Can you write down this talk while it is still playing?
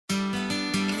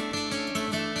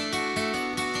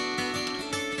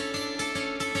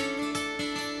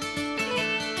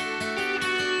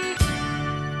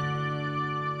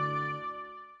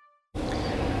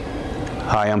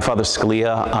Hi, I'm Father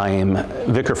Scalia. I'm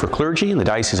vicar for clergy in the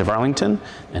Diocese of Arlington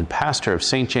and pastor of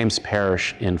St. James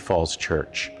Parish in Falls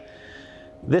Church.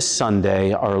 This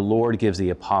Sunday, our Lord gives the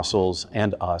apostles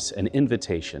and us an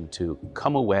invitation to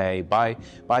come away by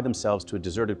themselves to a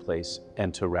deserted place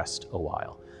and to rest a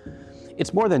while.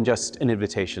 It's more than just an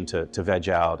invitation to veg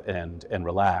out and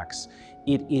relax.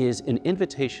 It is an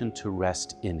invitation to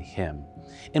rest in Him.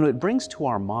 And what it brings to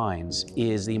our minds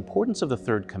is the importance of the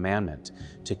third commandment,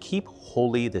 to keep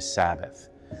holy the Sabbath.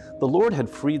 The Lord had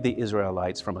freed the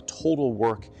Israelites from a total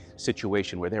work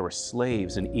situation where they were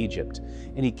slaves in Egypt.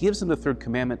 And He gives them the third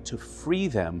commandment to free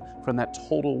them from that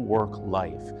total work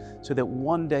life, so that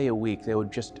one day a week they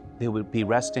would be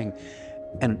resting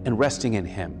and resting in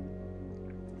Him.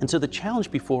 And so the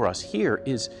challenge before us here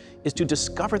is to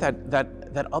discover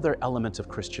that other element of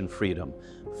Christian freedom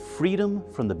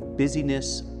from the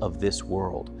busyness of this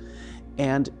world.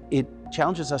 And it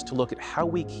challenges us to look at how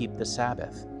we keep the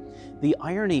Sabbath. The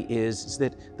irony is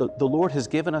that the Lord has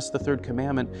given us the third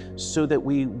commandment so that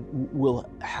we will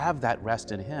have that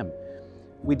rest in Him.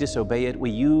 We disobey it. We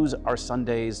use our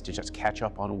Sundays to just catch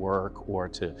up on work or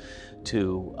to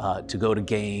go to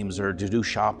games or to do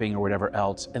shopping or whatever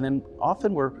else. And then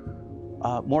often we're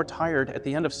more tired at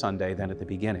the end of Sunday than at the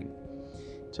beginning.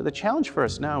 So the challenge for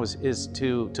us now is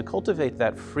to cultivate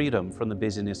that freedom from the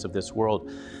busyness of this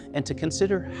world and to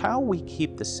consider how we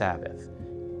keep the Sabbath.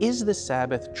 Is the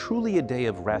Sabbath truly a day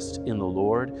of rest in the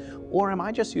Lord, or am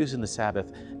I just using the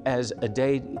Sabbath as a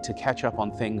day to catch up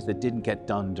on things that didn't get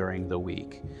done during the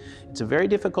week? It's a very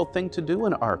difficult thing to do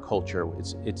in our culture.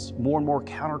 It's more and more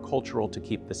countercultural to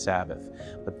keep the Sabbath,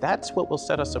 but that's what will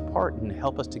set us apart and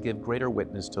help us to give greater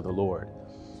witness to the Lord.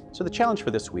 So the challenge for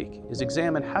this week is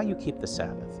examine how you keep the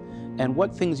Sabbath and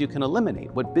what things you can eliminate,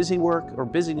 what busy work or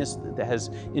busyness that has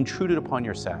intruded upon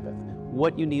your Sabbath,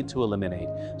 what you need to eliminate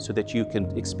so that you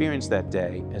can experience that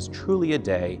day as truly a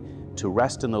day to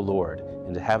rest in the Lord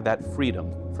and to have that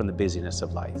freedom from the busyness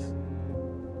of life.